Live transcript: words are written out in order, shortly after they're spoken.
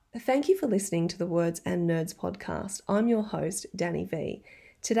Thank you for listening to the Words and Nerds podcast. I'm your host, Danny V.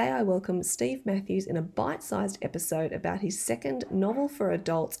 Today I welcome Steve Matthews in a bite-sized episode about his second novel for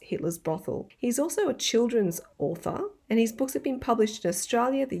adults, Hitler's Brothel. He's also a children's author, and his books have been published in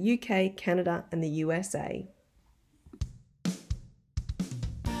Australia, the UK, Canada, and the USA.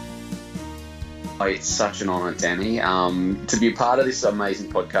 It's such an honour, Danny, to be a part of this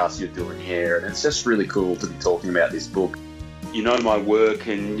amazing podcast you're doing here, and it's just really cool to be talking about this book. You know my work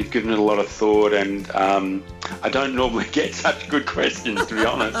and you've given it a lot of thought, and I don't normally get such good questions, to be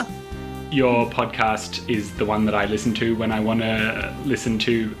honest. Your podcast is the one that I listen to when I want to listen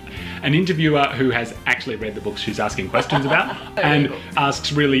to an interviewer who has actually read the books she's asking questions about and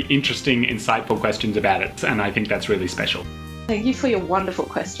asks really interesting, insightful questions about it. And I think that's really special. Thank you for your wonderful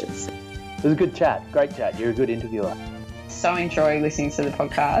questions. It was a good chat, great chat. You're a good interviewer. So enjoy listening to the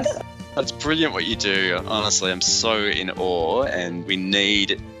podcast. That's brilliant what you do. Honestly, I'm so in awe, and we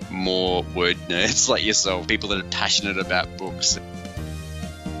need more word nerds like yourself, people that are passionate about books.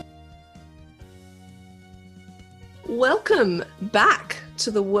 Welcome back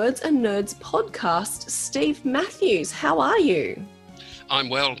to the Words and Nerds podcast, Steve Matthews. How are you? I'm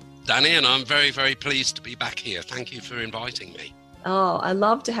well, Danny, and I'm very, very pleased to be back here. Thank you for inviting me. Oh, I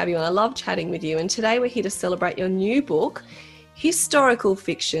love to have you, and I love chatting with you. And today we're here to celebrate your new book, historical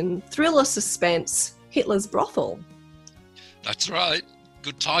fiction, thriller suspense, Hitler's Brothel. That's right.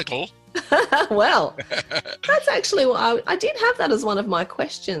 Good title. Well, that's actually what I did have that as one of my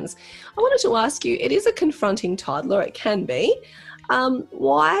questions. I wanted to ask you, it is a confronting title, or it can be.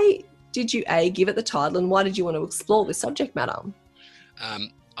 Why did you, give it the title, and why did you want to explore this subject matter?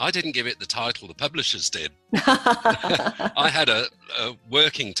 I didn't give it the title, the publishers did. I had a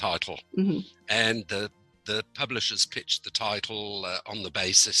working title, and the publishers pitched the title on the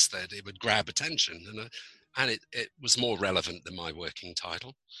basis that it would grab attention, and it was more relevant than my working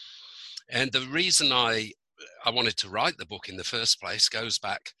title. And the reason I wanted to write the book in the first place goes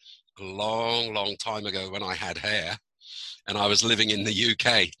back a long, long time ago when I had hair, and I was living in the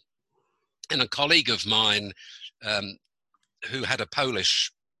UK. And a colleague of mine who had a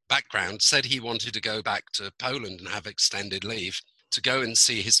Polish background said he wanted to go back to Poland and have extended leave to go and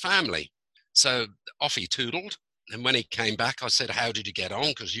see his family. So off he toodled. And when he came back, I said, how did you get on?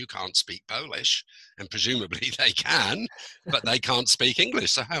 Because you can't speak Polish, and presumably they can, but they can't speak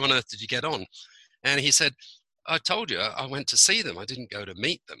English. So how on earth did you get on? And he said, I told you, I went to see them. I didn't go to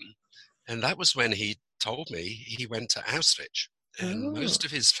meet them. And that was when he told me he went to Auschwitz. And most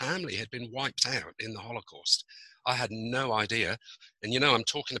of his family had been wiped out in the Holocaust. I had no idea. And, I'm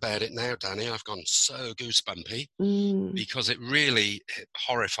talking about it now, Danny. I've gone so goosebumpy because it really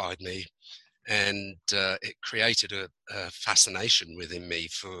horrified me. And it created a fascination within me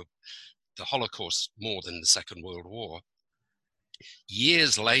for the Holocaust more than the Second World War.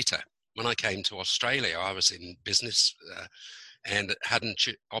 Years later, when I came to Australia, I was in business and had an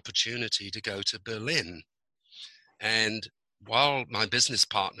opportunity to go to Berlin. And while my business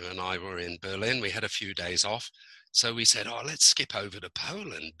partner and I were in Berlin, we had a few days off. So we said, let's skip over to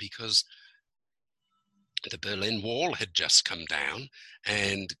Poland, because the Berlin Wall had just come down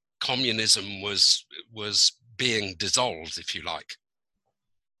and communism was being dissolved, if you like.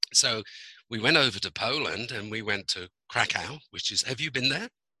 So we went over to Poland and we went to Krakow, have you been there?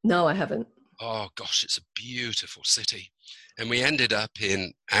 No, I haven't. Oh gosh, it's a beautiful city. And we ended up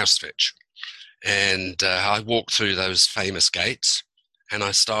in Auschwitz. And I walked through those famous gates and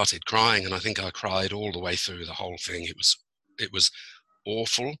I started crying, and I think I cried all the way through the whole thing. It was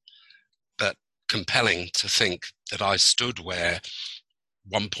awful, but compelling to think that I stood where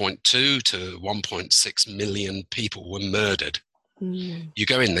 1.2 to 1.6 million people were murdered. You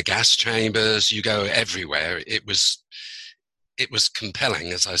go in the gas chambers, you go everywhere. It was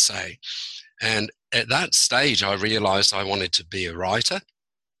compelling, as I say. And at that stage, I realized I wanted to be a writer.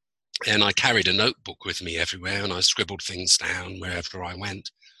 And I carried a notebook with me everywhere, and I scribbled things down wherever I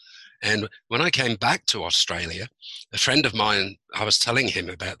went. And when I came back to Australia, a friend of mine, I was telling him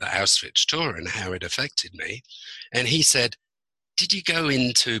about the Auschwitz tour and how it affected me. And he said, did you go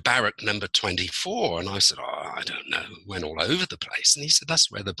into barrack number 24? And I said, I don't know. Went all over the place. And he said, that's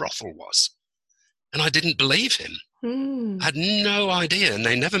where the brothel was. And I didn't believe him. I had no idea. And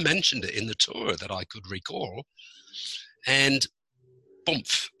they never mentioned it in the tour that I could recall. And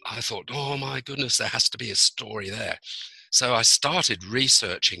boomf, I thought, oh my goodness, there has to be a story there. So I started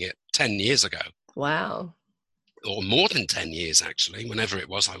researching it 10 years ago. Wow. Or more than 10 years, actually, whenever it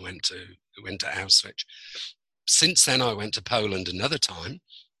was I went to Auschwitz. Since then, I went to Poland another time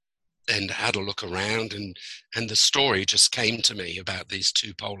and had a look around, and the story just came to me about these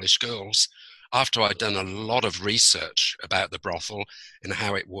two Polish girls after I'd done a lot of research about the brothel and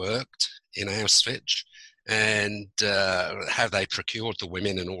how it worked in Auschwitz and how they procured the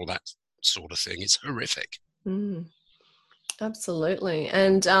women and all that sort of thing. It's horrific. Absolutely.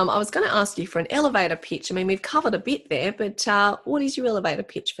 And I was going to ask you for an elevator pitch. I mean, we've covered a bit there, but what is your elevator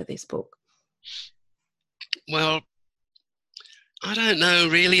pitch for this book? Well, I don't know,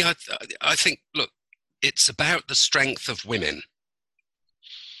 really. I think, look, it's about the strength of women.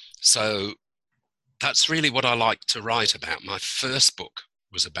 So that's really what I like to write about. My first book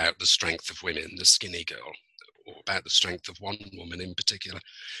was about the strength of women, The Skinny Girl, or about the strength of one woman in particular.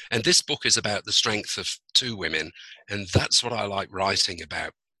 And this book is about the strength of two women, and that's what I like writing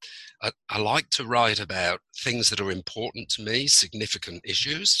about. I like to write about things that are important to me, significant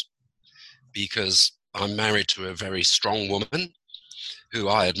issues, because I'm married to a very strong woman who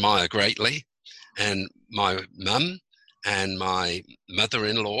I admire greatly, and my mum and my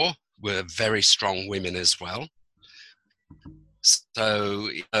mother-in-law were very strong women as well. So,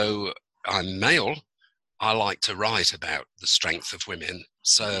 though I'm male, I like to write about the strength of women.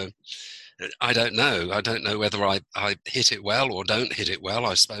 So I don't know. I don't know whether I hit it well or don't hit it well.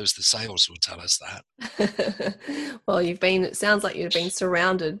 I suppose the sales will tell us that. Well, it sounds like you've been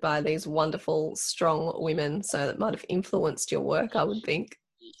surrounded by these wonderful, strong women, so that might have influenced your work, I would think.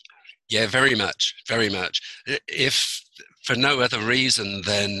 Yeah, very much, very much. If for no other reason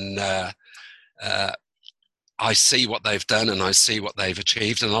than I see what they've done and I see what they've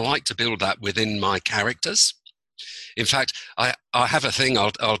achieved, and I like to build that within my characters. In fact, I have a thing,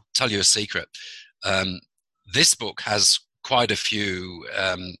 I'll tell you a secret. This book has quite a few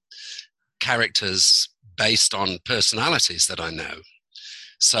characters based on personalities that I know.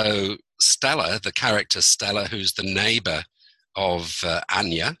 So Stella, the character Stella, who's the neighbour of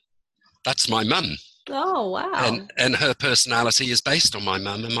Anya, that's my mum. Oh, wow. And her personality is based on my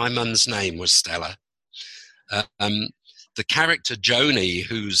mum, and my mum's name was Stella. The character Joni,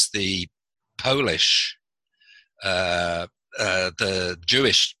 who's the Polish, the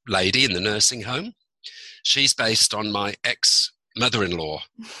Jewish lady in the nursing home, she's based on my ex-mother-in-law.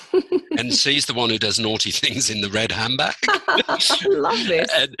 And she's the one who does naughty things in the red handbag. I love this.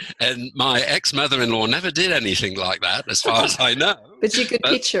 And my ex-mother-in-law never did anything like that, as far as I know. But you could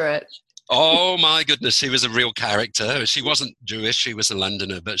picture it. Oh, my goodness, she was a real character. She wasn't Jewish, she was a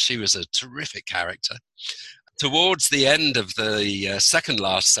Londoner, but she was a terrific character. Towards the end of the second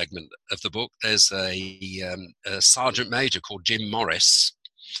last segment of the book, there's a sergeant major called Jim Morris,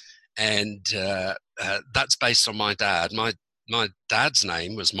 and that's based on my dad. My dad's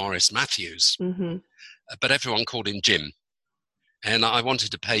name was Morris Matthews, but everyone called him Jim. And I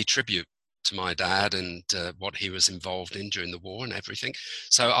wanted to pay tribute to my dad and what he was involved in during the war and everything.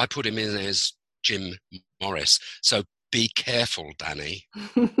 So I put him in as Jim Morris. So be careful, Danny.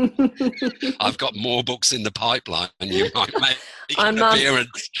 I've got more books in the pipeline and you might make an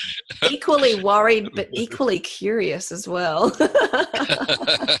appearance. Equally worried, but equally curious as well.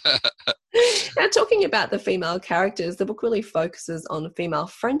 Now, talking about the female characters, the book really focuses on female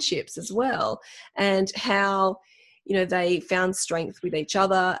friendships as well, and how, you know, they found strength with each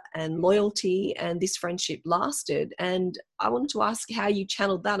other and loyalty, and this friendship lasted. And I wanted to ask how you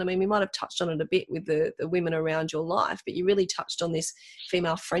channeled that. I mean, we might have touched on it a bit with the women around your life, but you really touched on this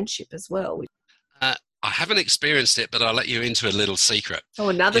female friendship as well. I haven't experienced it, but I'll let you into a little secret. Oh,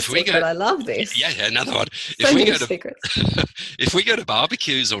 another secret. I love this. Yeah, another one. If we go to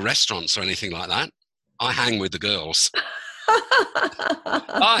barbecues or restaurants or anything like that, I hang with the girls.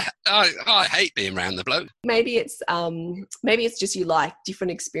 I hate being around the bloke. Maybe it's just you like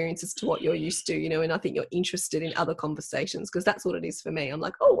different experiences to what you're used to, you know, and I think you're interested in other conversations, because that's what it is for me. I'm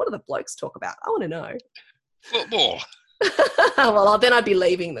like, oh, what do the blokes talk about? I want to know. Football. Well, then I'd be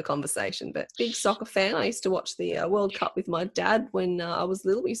leaving the conversation. But big soccer fan. I used to watch the World Cup with my dad when I was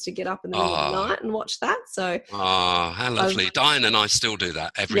little. We used to get up in the middle of the night and watch that. So, how lovely. Diane and I still do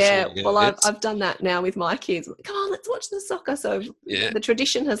that every single year. Well, I've done that now with my kids. Like, come on, let's watch the soccer. So the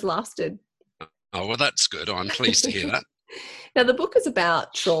tradition has lasted. Oh, well, that's good. I'm pleased to hear that. Now, the book is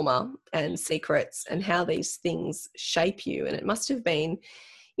about trauma and secrets and how these things shape you. And it must have been,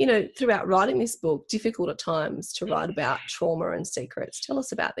 you know, throughout writing this book, difficult at times to write about trauma and secrets. Tell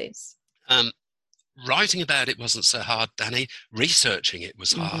us about this. Writing about it wasn't so hard, Danny. Researching it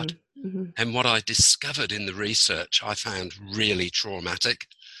was hard. And what I discovered in the research, I found really traumatic.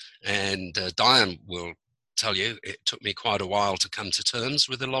 And Diane will tell you, it took me quite a while to come to terms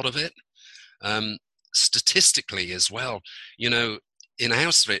with a lot of it. Statistically as well, you know, in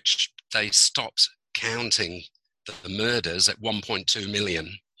Auschwitz, they stopped counting the murders at 1.2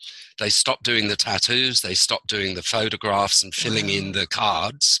 million. They stopped doing the tattoos, they stopped doing the photographs and filling in the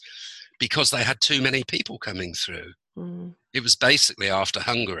cards, because they had too many people coming through. It was basically after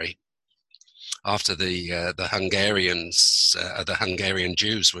Hungary, after the Hungarians, the Hungarian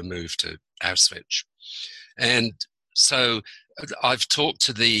Jews were moved to Auschwitz. And so I've talked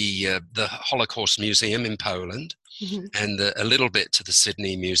to the Holocaust Museum in Poland, and a little bit to the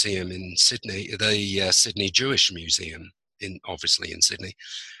Sydney Museum in Sydney, the Sydney Jewish Museum, obviously in Sydney.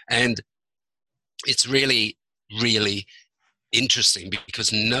 And it's really, really interesting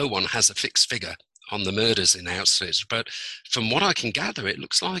because no one has a fixed figure on the murders in Auschwitz. But from what I can gather, it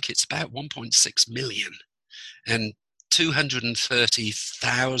looks like it's about 1.6 million. And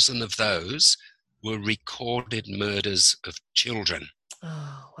 230,000 of those were recorded murders of children.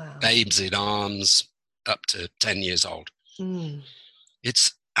 Oh, wow. Babes in arms up to 10 years old.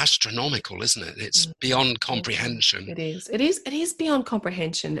 It's astronomical, isn't it? It's beyond comprehension. It is. It is beyond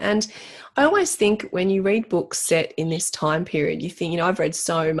comprehension. And I always think when you read books set in this time period, you think, I've read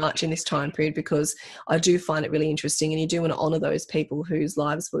so much in this time period because I do find it really interesting, and you do want to honour those people whose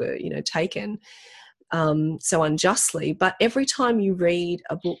lives were, taken so unjustly. But every time you read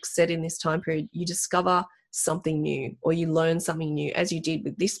a book set in this time period, you discover something new, or you learn something new, as you did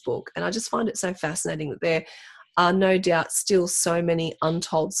with this book. And I just find it so fascinating that there are no doubt still so many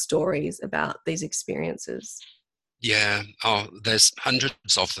untold stories about these experiences. Yeah, there's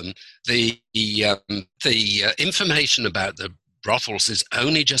hundreds of them. The information about the brothels is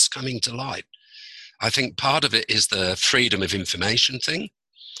only just coming to light. I think part of it is the freedom of information thing,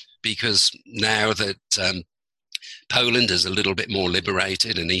 because now that Poland is a little bit more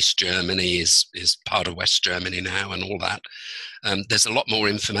liberated, and East Germany is part of West Germany now, and all that, there's a lot more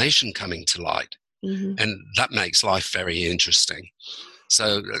information coming to light. And that makes life very interesting.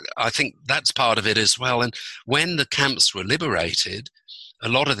 So I think that's part of it as well. And when the camps were liberated, a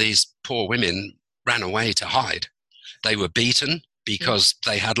lot of these poor women ran away to hide. They were beaten because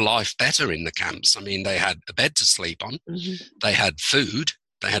they had life better in the camps. I mean, they had a bed to sleep on, they had food,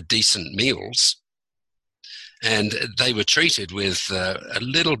 they had decent meals, and they were treated with a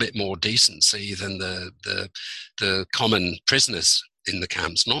little bit more decency than the common prisoners in the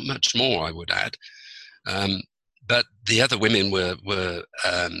camps. Not much more, I would add. But the other women were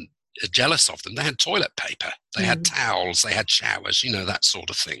jealous of them. They had toilet paper, they had towels, they had showers, that sort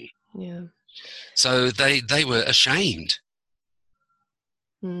of thing. Yeah. So they were ashamed.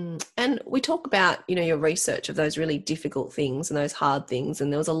 And we talk about, your research of those really difficult things and those hard things.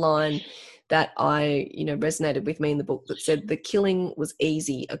 And there was a line that resonated with me in the book that said the killing was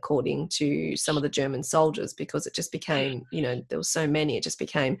easy according to some of the German soldiers, because it just became, there were so many, it just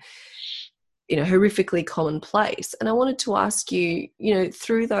became, horrifically commonplace. And I wanted to ask you,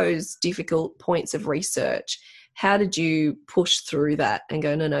 through those difficult points of research, how did you push through that and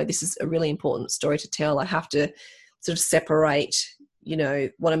go, no, this is a really important story to tell. I have to sort of separate,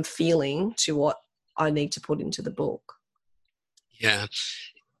 what I'm feeling to what I need to put into the book. Yeah,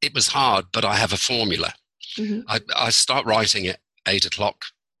 it was hard, but I have a formula. I start writing at 8 o'clock,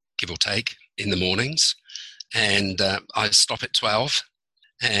 give or take, in the mornings, and I stop at 12,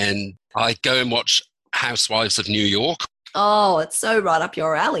 and I go and watch Housewives of New York. Oh, it's so right up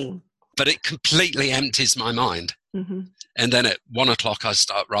your alley. But it completely empties my mind. And then at 1 o'clock, I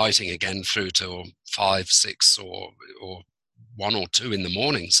start writing again through till 5, 6, or 1 or 2 in the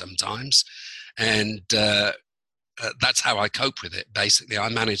morning sometimes. And that's how I cope with it. Basically, I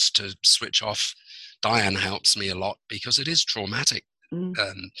manage to switch off. Diane helps me a lot because it is traumatic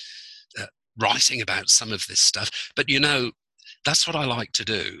writing about some of this stuff. But that's what I like to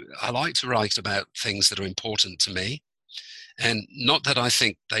do. I like to write about things that are important to me. And not that I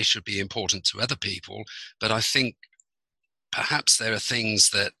think they should be important to other people, but I think perhaps there are things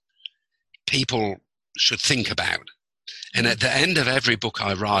that people should think about. And at the end of every book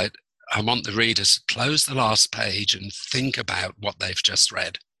I write, I want the readers to close the last page and think about what they've just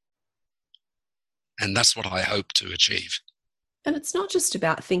read. And that's what I hope to achieve. And it's not just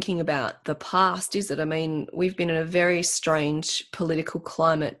about thinking about the past, is it? I mean, we've been in a very strange political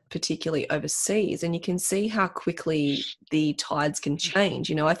climate, particularly overseas, and you can see how quickly the tides can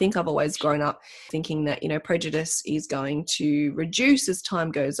change. I think I've always grown up thinking that, prejudice is going to reduce as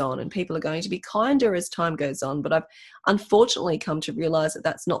time goes on and people are going to be kinder as time goes on. But I've unfortunately come to realise that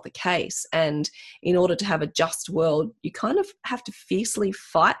that's not the case. And in order to have a just world, you kind of have to fiercely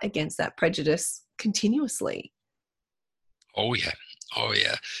fight against that prejudice continuously. Oh yeah.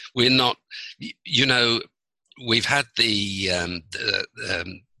 We're not. We've had the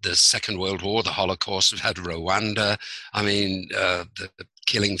Second World War, the Holocaust. We've had Rwanda. I mean, the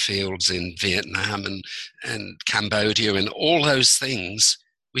killing fields in Vietnam and Cambodia, and all those things.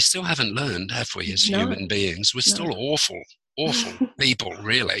 We still haven't learned, have we? As human beings, we're still awful people,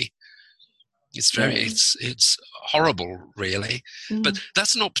 really. It's horrible, really. Mm. But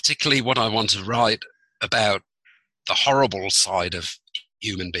that's not particularly what I want to write about, the horrible side of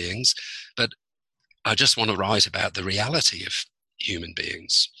human beings. But I just want to write about the reality of human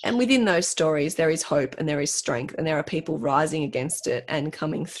beings. And within those stories, there is hope and there is strength, and there are people rising against it and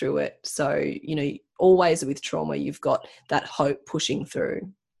coming through it. So, you know, always with trauma, you've got that hope pushing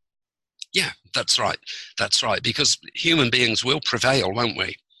through. Yeah, that's right. That's right. Because human beings will prevail, won't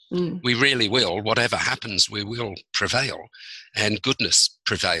we? Mm. We really will. Whatever happens, we will prevail. And goodness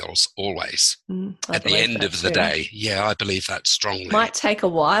prevails always at the end of the day. Yeah, I believe that strongly. Might take a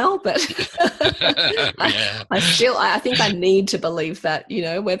while, but Yeah. I think I need to believe that, you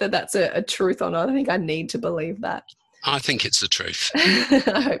know, whether that's a truth or not, I think I need to believe that. I think it's the truth.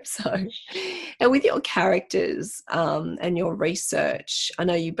 I hope so. And with your characters and your research, I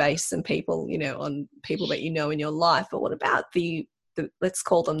know you base some people, you know, on people that you know in your life, but what about the let's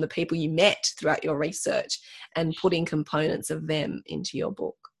call them the people you met throughout your research and putting components of them into your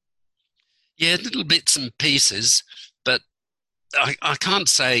book? Yeah, little bits and pieces, but I can't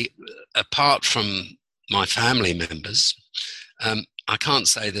say, apart from my family members, I can't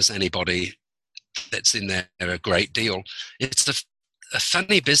say there's anybody that's in there a great deal. It's a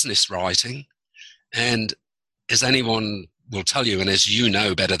funny business, writing, and as anyone will tell you, and as you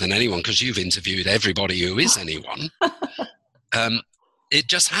know better than anyone, because you've interviewed everybody who is anyone, it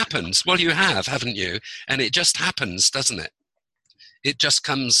just happens. Well, you have, haven't you? And it just happens, doesn't it? It just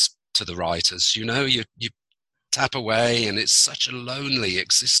comes to the writers, you know, you tap away and it's such a lonely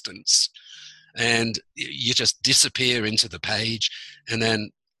existence, and you just disappear into the page, and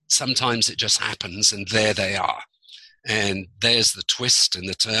then sometimes it just happens and there they are. And there's the twist and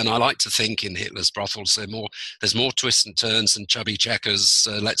the turn. I like to think in Hitler's Brothels there's more twists and turns than Chubby Checker's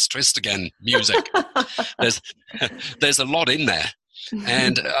Let's Twist Again music. There's a lot in there.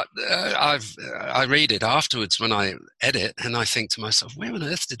 And I read it afterwards when I edit, and I think to myself, where on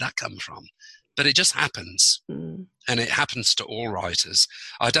earth did that come from? But it just happens. And it happens to all writers.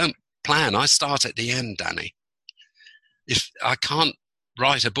 I don't plan. I start at the end, Danny. If I can't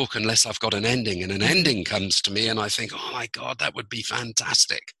write a book unless I've got an ending, and an ending comes to me and I think, oh my God, that would be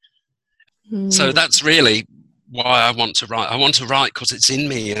fantastic. So that's really why I want to write. I want to write because it's in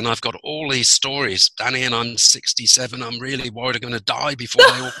me, and I've got all these stories, Danny, and I'm 67. I'm really worried I'm going to die before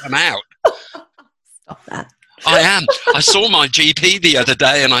they all come out. Stop that. I am. I saw my GP the other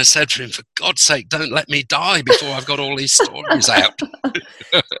day and I said to him, for God's sake, don't let me die before I've got all these stories out.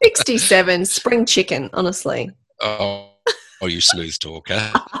 67, spring chicken, honestly. Oh, you smooth talker.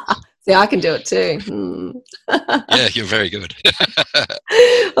 See, I can do it too. Yeah, you're very good.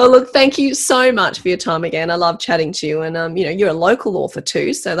 Well, look, thank you so much for your time again. I love chatting to you, and you know, you're a local author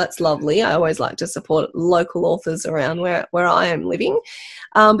too, so that's lovely. I always like to support local authors around where I am living.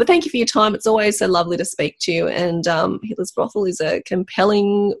 But thank you for your time. It's always so lovely to speak to you. And Hitler's Brothel is a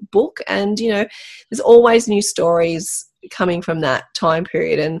compelling book, and you know, there's always new stories coming from that time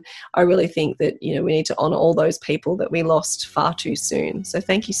period, and I really think that, you know, we need to honour all those people that we lost far too soon. So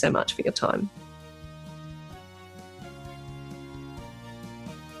thank you so much for your time.